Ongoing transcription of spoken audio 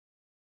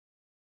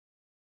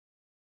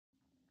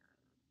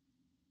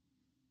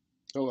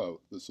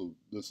Hello, this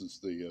is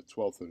the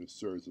 12th in a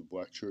series of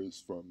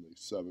lectures from the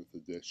 7th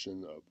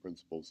edition of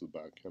Principles of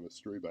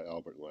Biochemistry by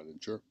Albert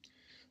Lehninger.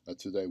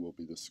 Today we'll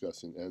be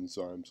discussing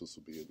enzymes. This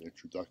will be an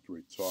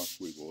introductory talk.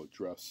 We will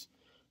address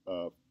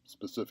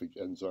specific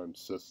enzyme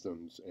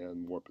systems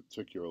and more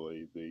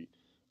particularly the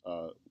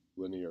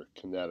linear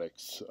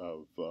kinetics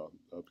of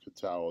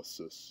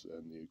catalysis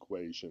and the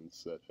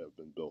equations that have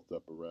been built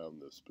up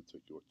around this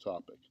particular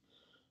topic.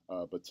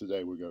 But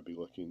today we're going to be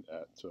looking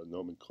at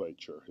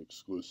nomenclature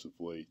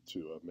exclusively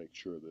to make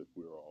sure that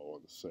we're all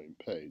on the same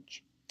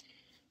page.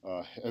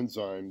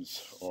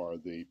 Enzymes are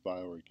the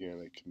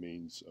bioorganic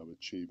means of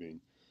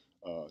achieving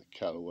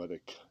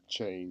catalytic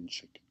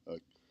change. A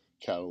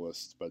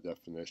catalyst, by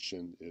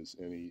definition, is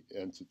any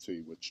entity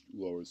which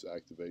lowers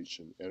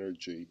activation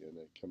energy in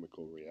a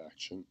chemical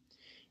reaction.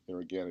 In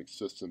organic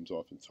systems,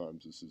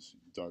 oftentimes this is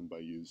done by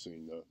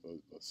using a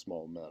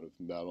small amount of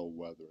metal,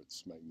 whether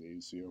it's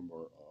magnesium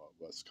or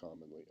less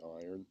commonly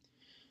iron.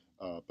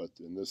 But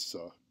in this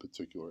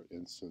particular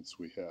instance,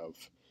 we have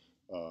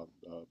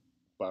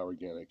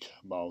bioorganic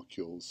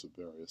molecules of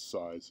various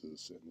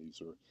sizes, and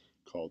these are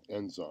called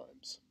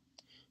enzymes.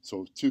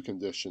 So two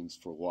conditions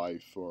for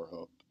life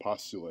are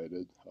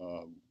postulated.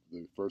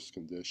 The first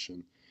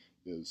condition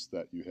is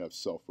that you have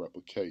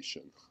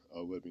self-replication, a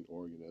living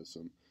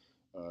organism.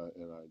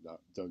 And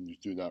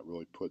do not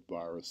really put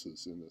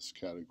viruses in this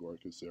category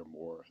because they're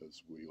more,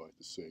 as we like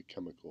to say,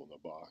 chemical in a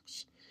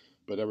box.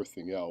 But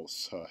everything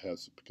else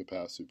has the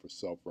capacity for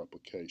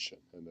self-replication,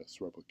 and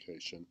this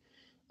replication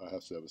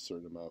has to have a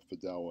certain amount of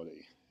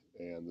fidelity.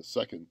 And the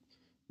second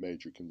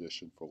major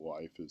condition for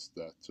life is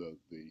that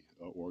the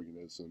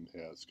organism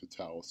has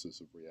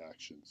catalysis of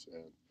reactions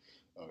and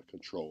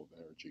control of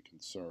energy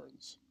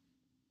concerns.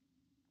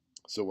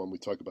 So when we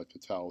talk about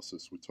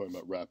catalysis, we're talking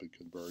about rapid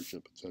conversion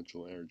of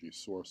potential energy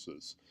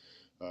sources.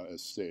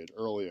 As stated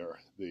earlier,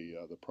 the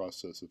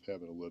process of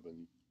having a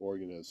living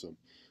organism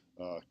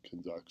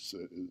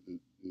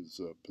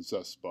is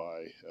possessed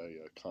by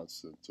a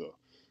constant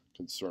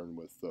concern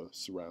with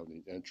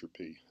surrounding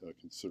entropy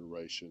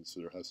considerations. So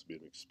there has to be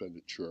an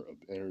expenditure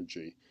of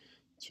energy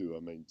to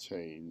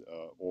maintain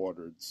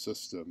ordered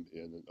system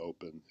in an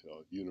open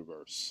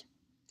universe.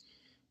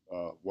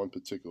 One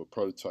particular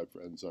prototype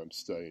for enzyme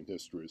study in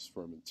history is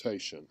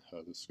fermentation.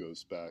 This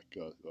goes back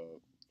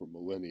for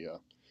millennia,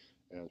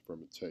 and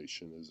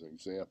fermentation is an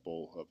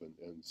example of an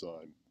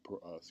enzyme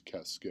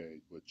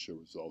cascade which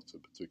results in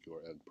a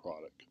particular end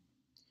product.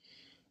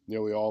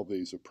 Nearly all of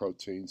these are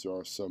proteins. There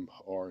are some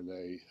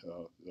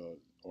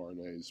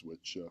RNAs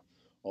which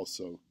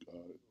also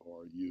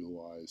are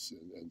utilized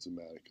in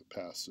enzymatic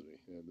capacity,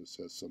 and this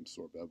has some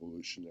sort of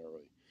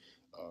evolutionary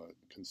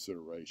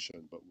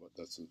consideration, but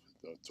that's a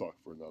talk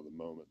for another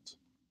moment.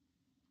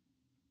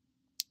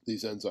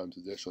 These enzymes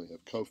additionally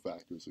have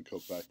cofactors. A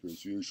cofactor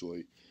is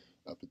usually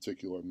a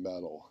particular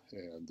metal,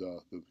 and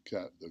the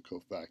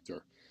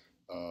cofactor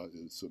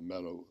is a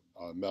metal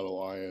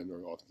ion,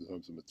 or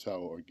oftentimes a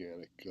metal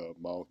organic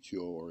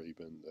molecule, or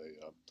even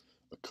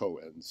a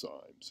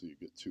coenzyme. So you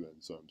get two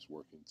enzymes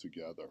working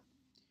together.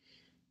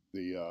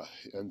 The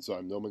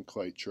enzyme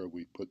nomenclature,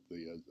 we put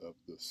the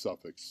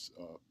suffix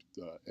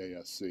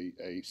ASC,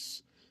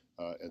 ACE,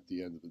 at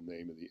the end of the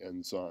name of the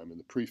enzyme, and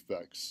the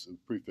prefix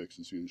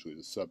is usually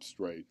the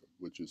substrate,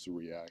 which is a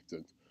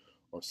reactant,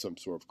 or some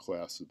sort of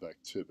class of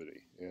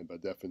activity. And by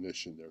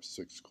definition, there are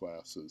 6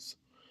 classes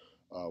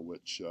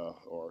which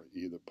are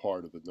either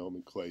part of the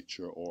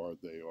nomenclature or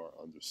they are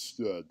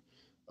understood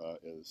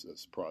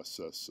as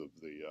process of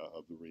the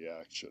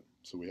reaction.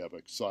 So we have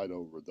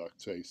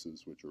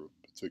oxidoreductases, which are a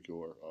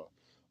particular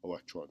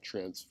electron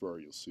transfer.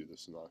 You'll see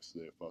this in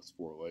oxidative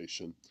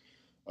phosphorylation.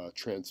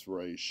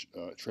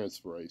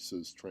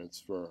 Transferases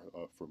transfer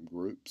from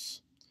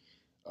groups.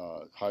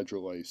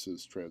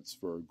 Hydrolases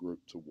transfer a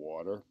group to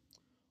water.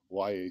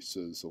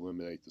 Lyases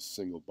eliminate the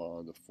single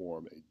bond to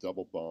form a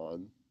double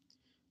bond.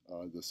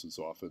 This is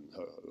often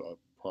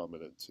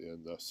prominent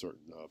in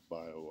certain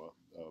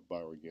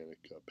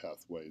bioorganic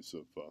pathways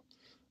of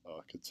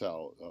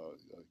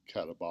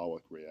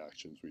catabolic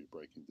reactions, where you're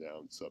breaking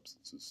down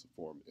substances to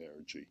form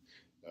energy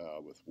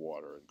with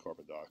water and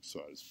carbon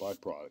dioxide as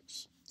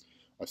byproducts.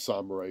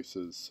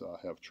 Isomerases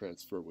have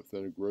transfer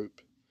within a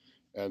group,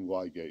 and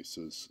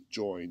ligases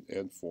join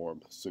and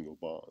form single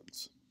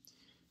bonds.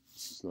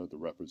 This is another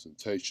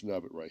representation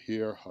of it right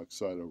here.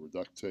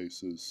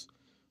 Oxidoreductases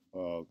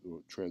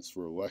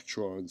transfer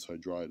electrons,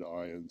 hydride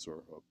ions,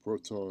 or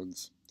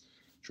protons.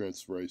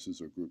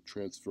 Transferases are group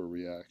transfer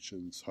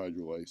reactions.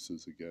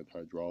 Hydrolases, again,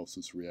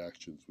 hydrolysis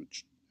reactions,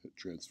 which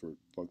transfer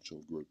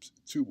functional groups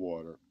to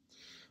water.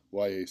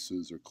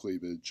 Lyases are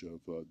cleavage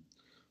of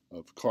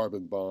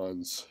carbon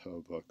bonds,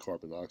 of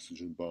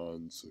carbon-oxygen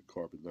bonds,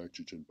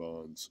 carbon-nitrogen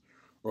bonds,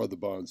 or other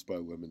bonds by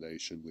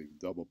elimination, leaving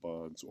double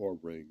bonds or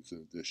rings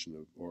in addition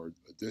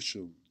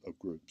of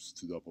groups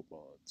to double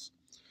bonds.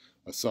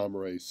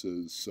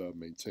 Isomerases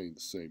maintain the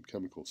same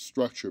chemical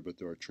structure, but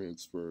there are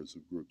transfers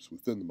of groups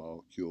within the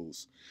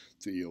molecules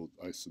to yield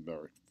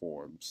isomeric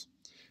forms.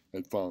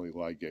 And finally,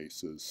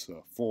 ligases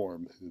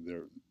form.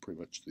 They're pretty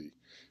much the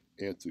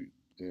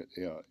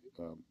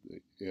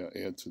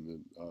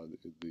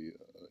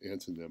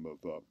antonym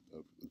of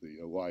the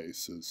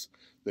alliases,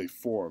 they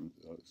form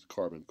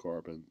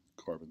carbon-carbon,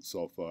 carbon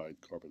sulfide,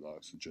 carbon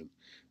oxygen,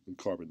 and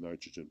carbon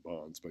nitrogen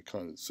bonds by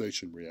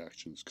condensation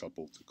reactions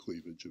coupled to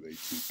cleavage of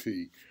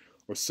ATP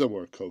or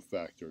similar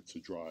cofactor to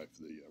drive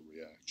the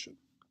reaction.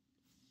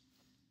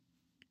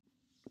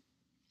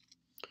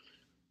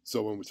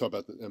 So when we talk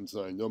about the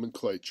enzyme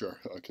nomenclature,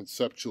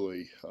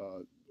 conceptually,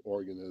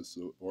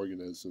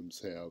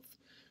 organisms have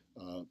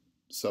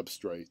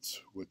substrates,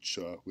 which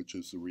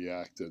is the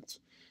reactant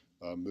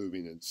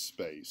moving in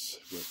space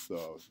with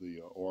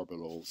the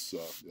orbitals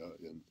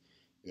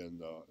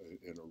in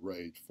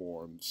arrayed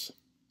forms,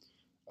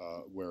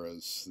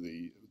 whereas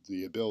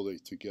the ability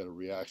to get a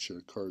reaction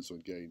occurs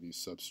when getting these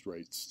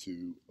substrates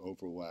to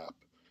overlap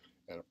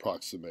and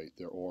approximate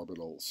their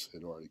orbitals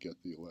in order to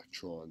get the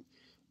electron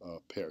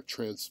pair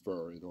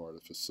transfer in order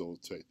to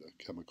facilitate a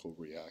chemical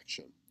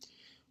reaction.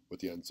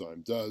 What the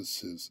enzyme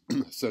does is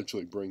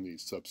essentially bring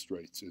these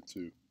substrates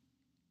into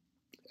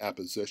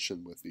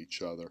apposition with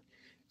each other,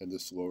 and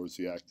this lowers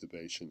the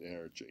activation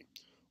energy.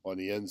 On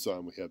the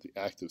enzyme, we have the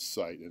active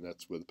site, and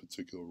that's where the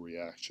particular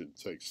reaction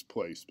takes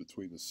place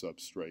between the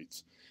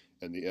substrates,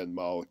 and the end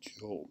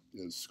molecule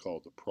is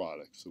called the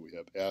product. So we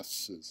have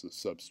S as the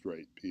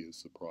substrate, P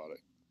is the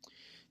product.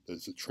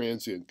 There's a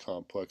transient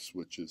complex,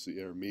 which is the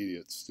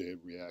intermediate state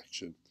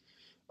reaction.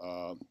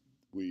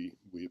 We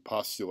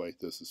postulate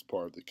this as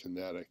part of the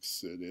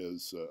kinetics. It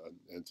is an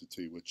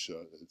entity which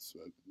is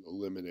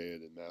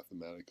eliminated in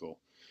mathematical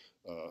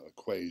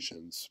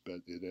equations,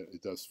 but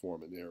it does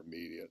form an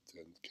intermediate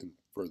and can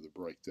further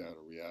break down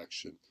a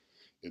reaction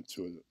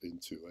into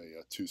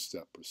a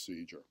two-step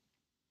procedure,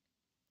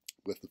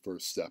 with the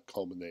first step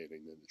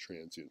culminating in the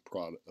transient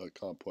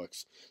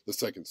complex. The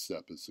second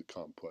step is the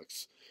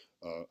complex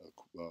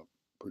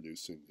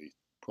producing the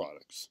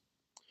products.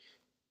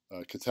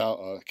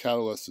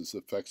 Catalysis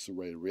affects the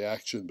rate of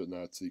reaction, but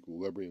not its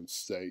equilibrium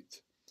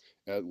state,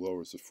 and it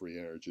lowers the free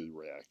energy of the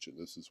reaction.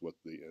 This is what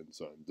the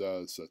enzyme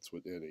does. That's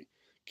what any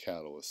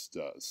catalyst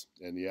does.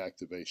 And the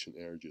activation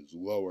energy is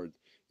lowered.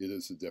 It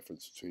is the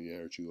difference between the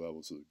energy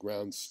levels of the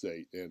ground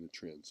state and the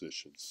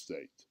transition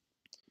state.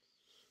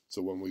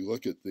 So when we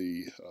look at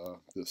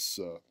this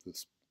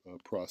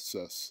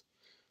process,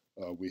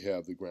 we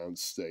have the ground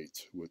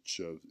state, which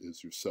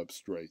is your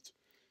substrate.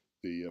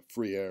 The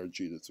free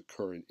energy that's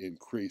occurring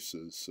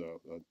increases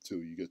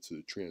until you get to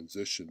the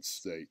transition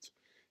state,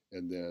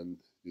 and then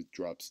it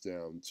drops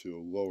down to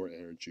a lower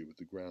energy with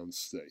the ground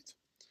state.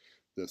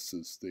 This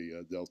is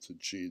the delta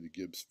G, the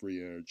Gibbs free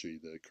energy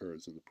that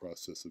occurs in the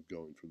process of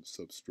going from the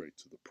substrate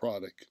to the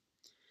product,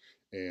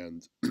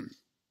 and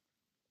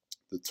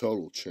the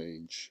total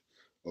change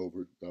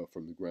over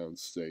from the ground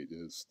state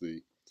is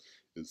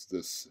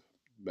this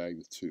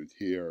magnitude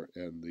here,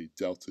 and the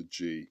delta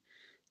G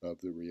of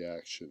the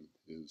reaction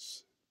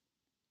is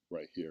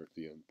right here at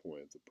the end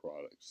point of the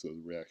product. So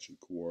the reaction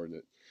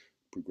coordinate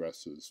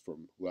progresses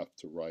from left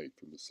to right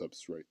from the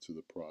substrate to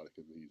the product,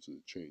 and these are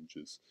the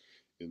changes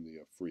in the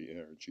free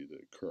energy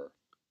that occur.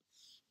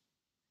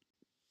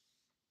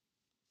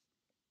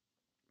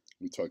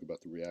 We talk about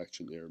the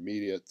reaction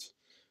intermediate,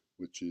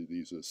 which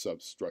these are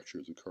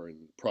substructures occurring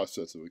in the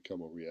process of a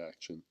chemical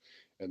reaction,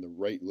 and the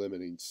rate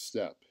limiting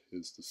step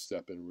is the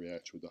step in a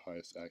reaction with the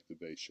highest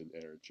activation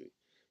energy.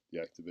 The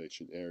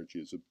activation energy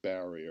is a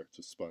barrier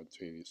to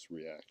spontaneous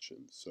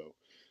reaction. So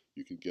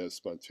you can get a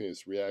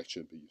spontaneous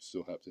reaction, but you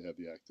still have to have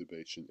the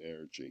activation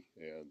energy,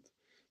 and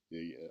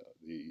the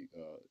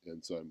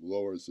enzyme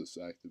lowers this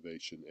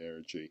activation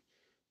energy,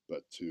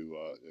 but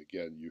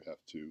again, you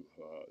have to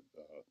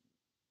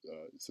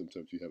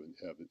sometimes you have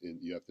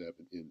to have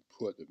an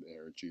input of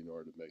energy in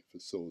order to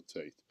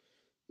facilitate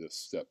this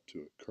step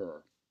to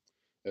occur.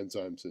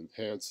 Enzymes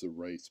enhance the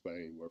rates by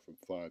anywhere from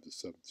 5 to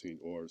 17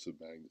 orders of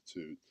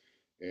magnitude,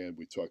 and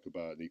we talk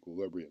about an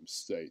equilibrium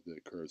state that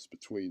occurs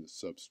between the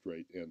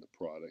substrate and the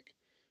product,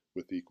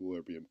 with the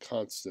equilibrium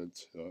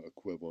constant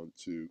equivalent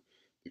to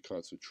the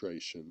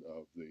concentration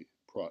of the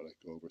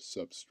product over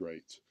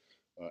substrate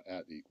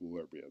at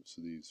equilibrium.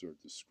 So these are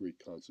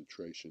discrete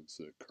concentrations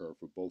that occur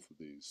for both of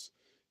these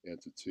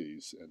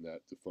entities, and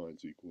that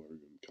defines the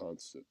equilibrium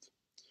constant.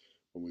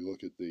 When we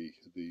look at the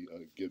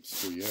Gibbs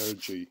free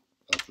energy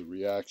of the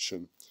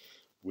reaction,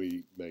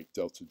 we make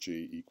delta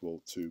G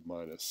equal to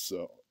minus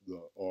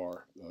the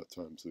R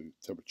times the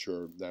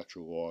temperature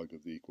natural log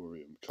of the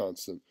equilibrium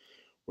constant,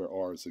 where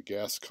R is a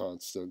gas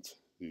constant.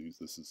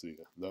 This is the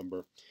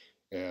number,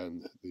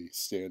 and the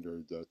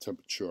standard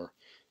temperature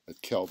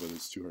at Kelvin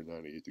is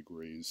 298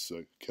 degrees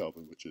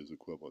Kelvin, which is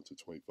equivalent to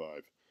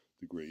 25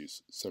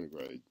 degrees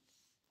centigrade.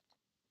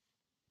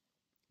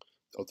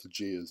 Delta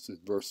G is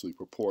inversely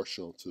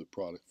proportional to the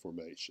product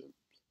formation.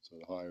 So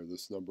the higher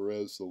this number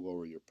is, the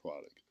lower your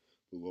product.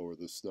 The lower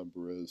this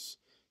number is,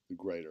 the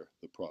greater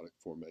the product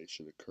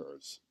formation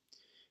occurs.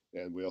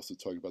 And we also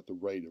talk about the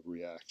rate of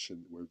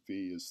reaction, where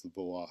V is the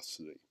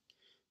velocity.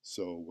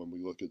 So when we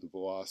look at the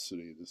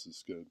velocity, this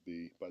is going to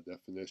be, by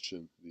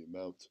definition, the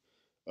amount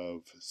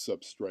of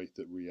substrate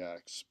that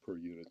reacts per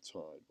unit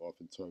time.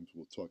 Oftentimes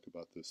we'll talk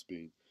about this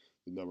being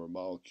the number of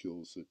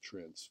molecules that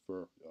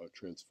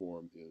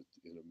transform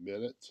in a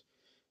minute.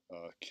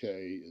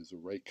 K is a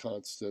rate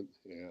constant,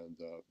 and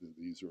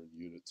these are in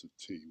units of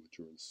T, which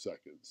are in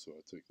seconds. So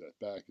I take that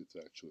back. It's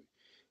actually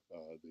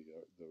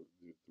the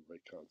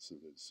rate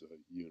constant is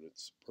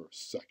units per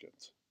second,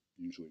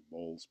 usually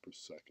moles per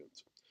second.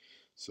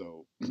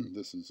 So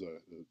this is an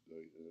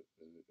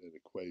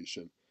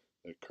equation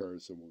that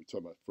occurs, and when we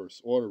talk about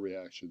first order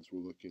reactions,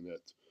 we're looking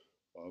at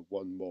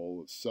 1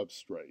 mole of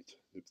substrate.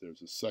 If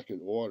there's a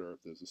second order,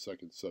 if there's a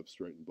second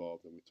substrate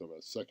involved, then we talk about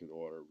a second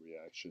order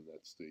reaction.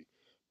 That's the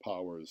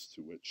powers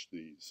to which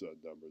these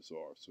numbers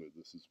are. So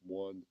this is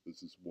 1,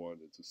 this is 1,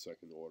 it's a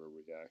second order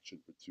reaction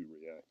for 2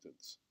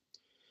 reactants.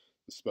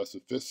 The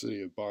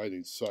specificity of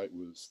binding site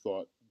was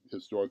thought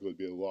historically to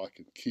be a lock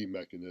and key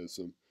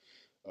mechanism,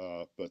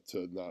 but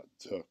not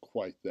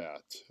quite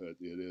that.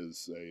 It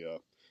is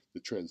the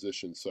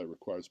transition site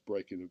requires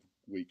breaking of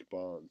weak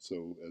bonds.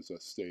 So as I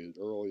stated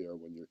earlier,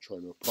 when you're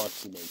trying to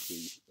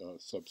approximate the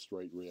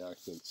substrate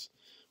reactants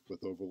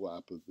with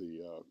overlap of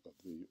the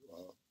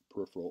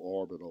peripheral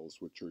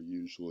orbitals, which are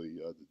usually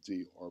the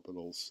d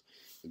orbitals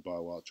in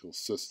biological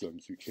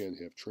systems, you can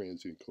have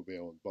transient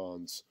covalent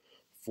bonds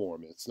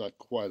form. It's not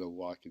quite a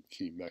lock and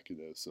key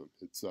mechanism.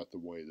 It's not the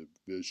way to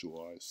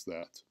visualize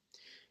that.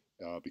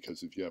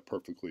 Because if you have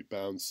perfectly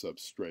bound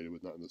substrate, it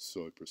would not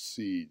necessarily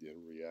proceed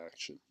in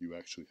reaction. You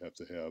actually have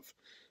to have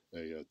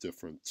a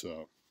different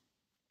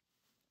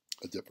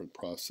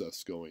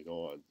process going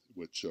on,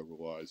 which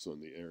relies on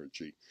the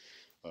energy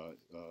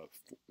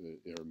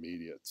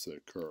intermediates that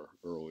occur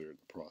earlier in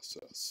the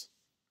process.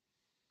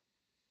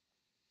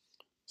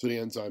 So the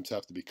enzymes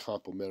have to be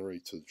complementary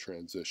to the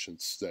transition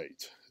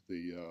state.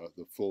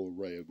 The full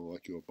array of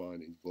molecular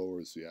binding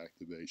lowers the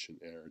activation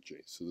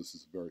energy. So this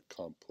is a very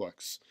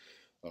complex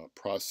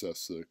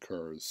process that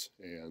occurs,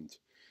 and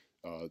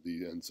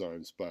the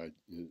enzymes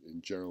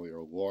in generally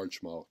are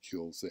large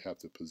molecules. They have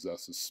to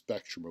possess a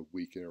spectrum of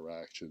weak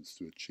interactions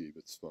to achieve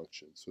its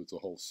function. So it's a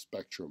whole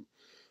spectrum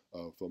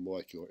of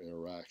molecular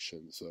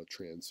interactions,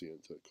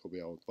 transient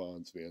covalent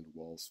bonds, van der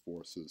Waals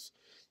forces,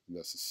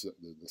 the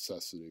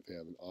necessity of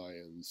having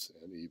ions,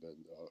 and even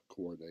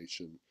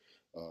coordination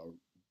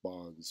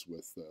bonds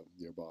with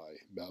nearby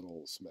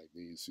metals,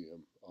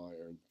 magnesium,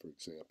 iron, for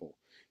example,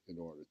 in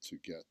order to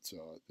get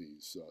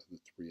these the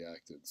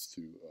reactants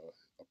to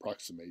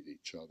approximate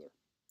each other.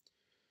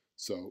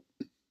 So,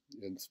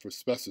 and for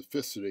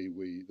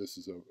specificity, this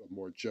is a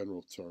more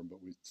general term,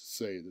 but we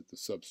say that the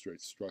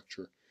substrate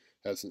structure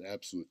has an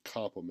absolute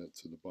complement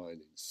to the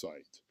binding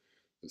site.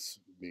 This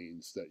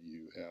means that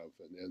you have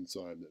an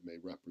enzyme that may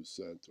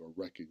represent or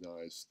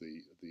recognize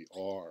the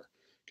R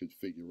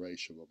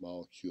configuration of a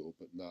molecule,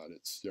 but not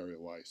its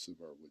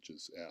stereoisomer, which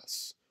is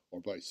S,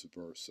 or vice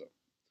versa.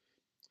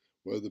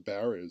 What are the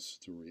barriers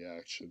to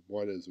reaction?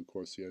 One is, of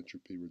course, the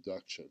entropy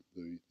reduction.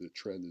 The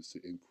trend is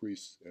to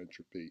increase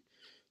entropy.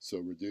 So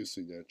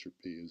reducing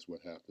entropy is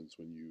what happens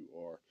when you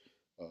are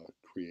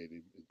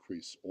creating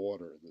increased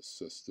order in the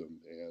system,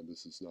 and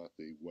this is not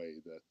the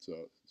way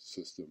that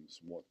systems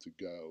want to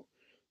go.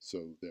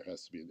 So there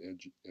has to be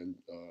an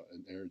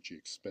energy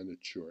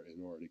expenditure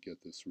in order to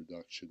get this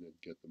reduction and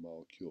get the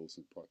molecules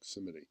in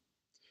proximity.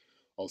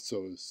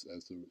 Also, as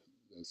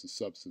the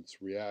substance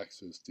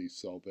reacts, as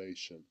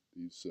desolvation.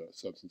 These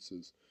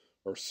substances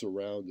are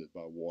surrounded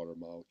by water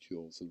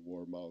molecules, and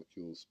water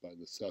molecules, by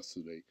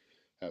necessity,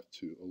 have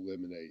to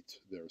eliminate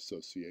their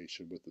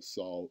association with the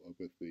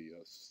substrate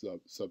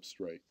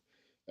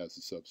as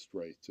the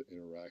substrate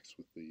interacts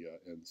with the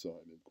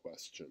enzyme in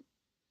question.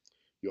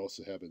 You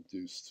also have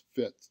induced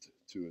fit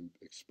to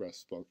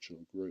express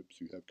functional groups.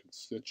 You have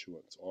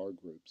constituents, R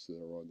groups, that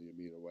are on the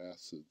amino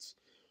acids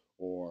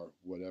or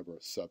whatever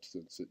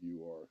substance that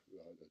you are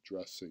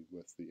addressing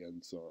with the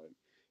enzyme.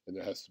 And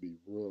there has to be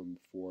room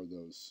for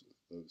those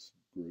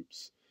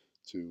groups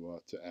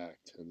to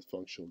act, and the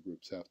functional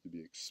groups have to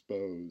be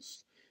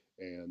exposed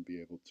and be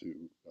able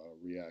to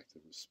react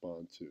and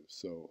respond to.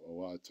 So a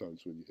lot of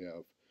times when you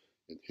have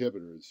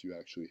inhibitors, you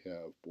actually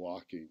have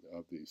blocking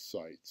of these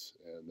sites,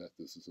 and that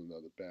this is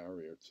another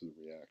barrier to the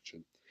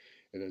reaction.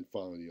 And then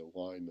finally, the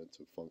alignment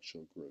of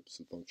functional groups.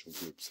 The functional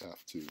groups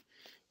have to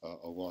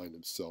align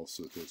themselves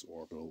so that those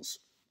orbitals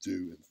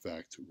do, in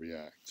fact,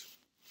 react.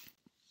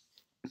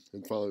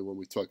 And finally, when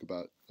we talk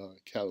about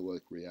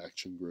catalytic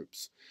reaction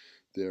groups,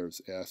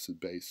 there's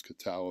acid-base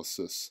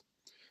catalysis.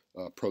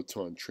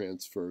 Proton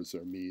transfers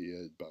are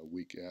mediated by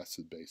weak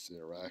acid-base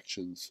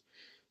interactions.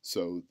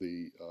 So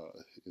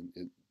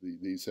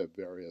these have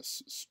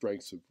various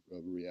strengths of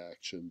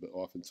reaction, but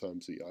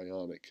oftentimes the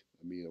ionic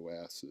amino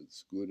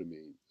acids,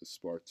 glutamine,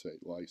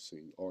 aspartate,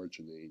 lysine,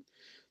 arginine,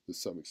 to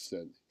some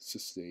extent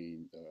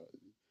cysteine,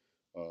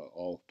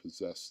 all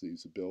possess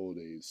these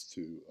abilities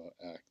to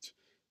act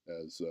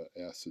as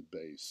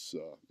acid-base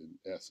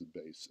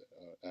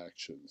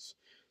actions.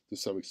 to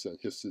some extent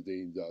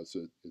histidine does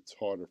it. It's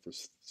harder for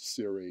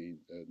serine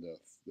and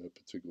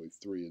particularly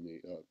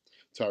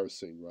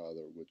tyrosine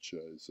rather, which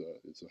is a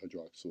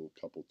hydroxyl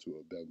coupled to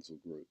a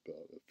benzyl group,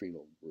 a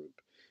phenyl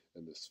group.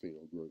 And this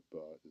phenyl group,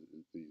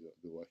 the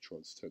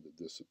electrons tend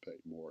to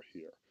dissipate more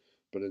here.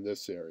 But in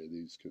this area,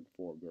 these can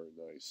form very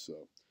nice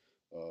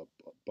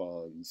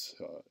bonds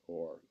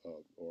or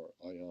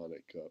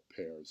ionic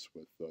pairs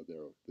with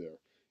their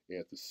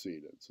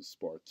antecedents,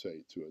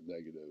 aspartate to a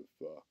negative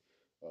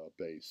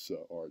base,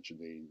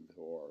 arginine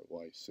or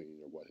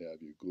lysine or what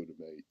have you,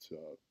 glutamate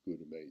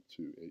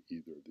to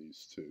either of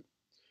these two.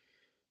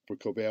 For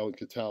covalent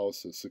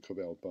catalysis, the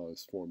covalent bond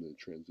is formed in a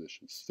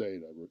transition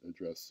state. I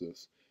addressed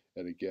this.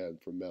 And again,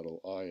 for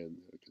metal ion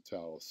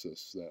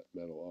catalysis, that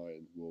metal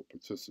ion will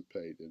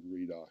participate in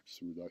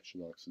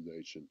reduction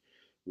oxidation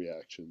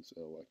reactions,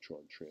 and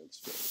electron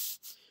transfer.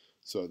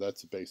 So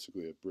that's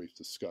basically a brief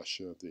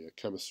discussion of the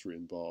chemistry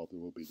involved,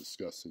 and we'll be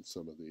discussing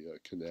some of the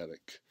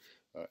kinetic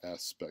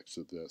aspects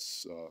of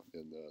this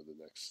in the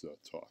next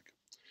talk.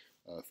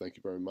 Thank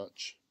you very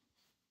much.